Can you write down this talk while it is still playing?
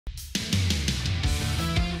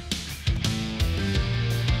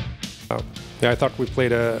Yeah, I thought we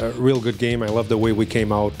played a real good game. I love the way we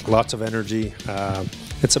came out, lots of energy.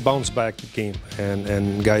 It's a bounce-back game,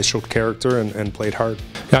 and guys showed character and played hard.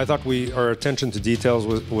 Yeah, I thought our attention to details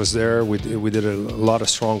was there. We did a lot of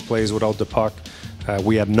strong plays without the puck.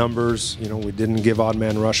 We had numbers, we didn't give odd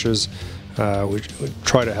man rushes. We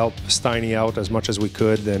tried to help Steiny out as much as we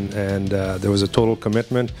could, and there was a total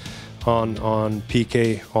commitment. On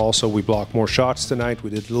PK also, we blocked more shots tonight. We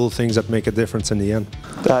did little things that make a difference in the end.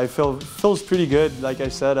 I feels pretty good. Like I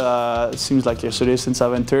said, it seems like yesterday since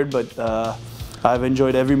I've entered, but I've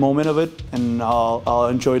enjoyed every moment of it, and I'll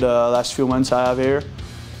enjoy the last few months I have here.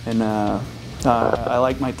 And I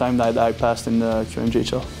like my time that I passed in the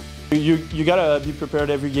QMJHL. You gotta be prepared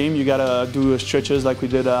every game. You gotta do stretches like we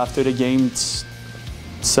did after the game. It's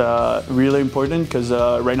really important because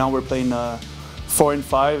right now we're playing 4 and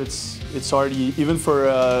 5. It's already, even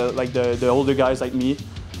for like the older guys like me,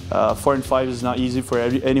 4 and 5 is not easy for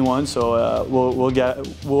anyone. So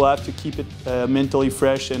we'll have to keep it mentally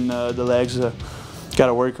fresh, and the legs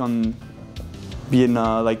gotta work on being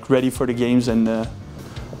like ready for the games and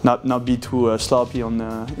not be too sloppy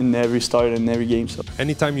in every start and every game. So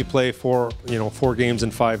anytime you play 4 games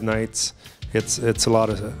in 5 nights, it's a lot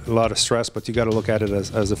of stress, but you got to look at it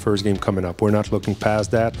as the first game coming up. We're not looking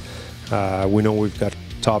past that. We know we've got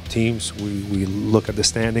top teams. We look at the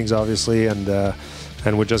standings, obviously,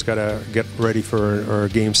 and we just got to get ready for our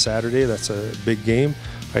game Saturday. That's a big game.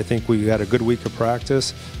 I think we got a good week of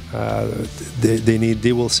practice.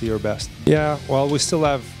 They will see our best. Yeah, well, we still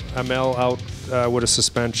have Amel out with a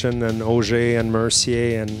suspension, and Auger and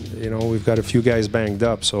Mercier, and we've got a few guys banged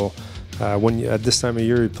up. So at this time of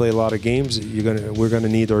year you play a lot of games, we're gonna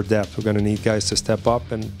need our depth. We're gonna need guys to step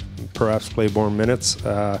up and perhaps play more minutes.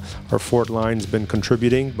 Our fourth line's been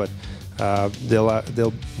contributing, but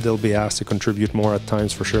they'll be asked to contribute more at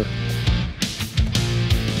times for sure.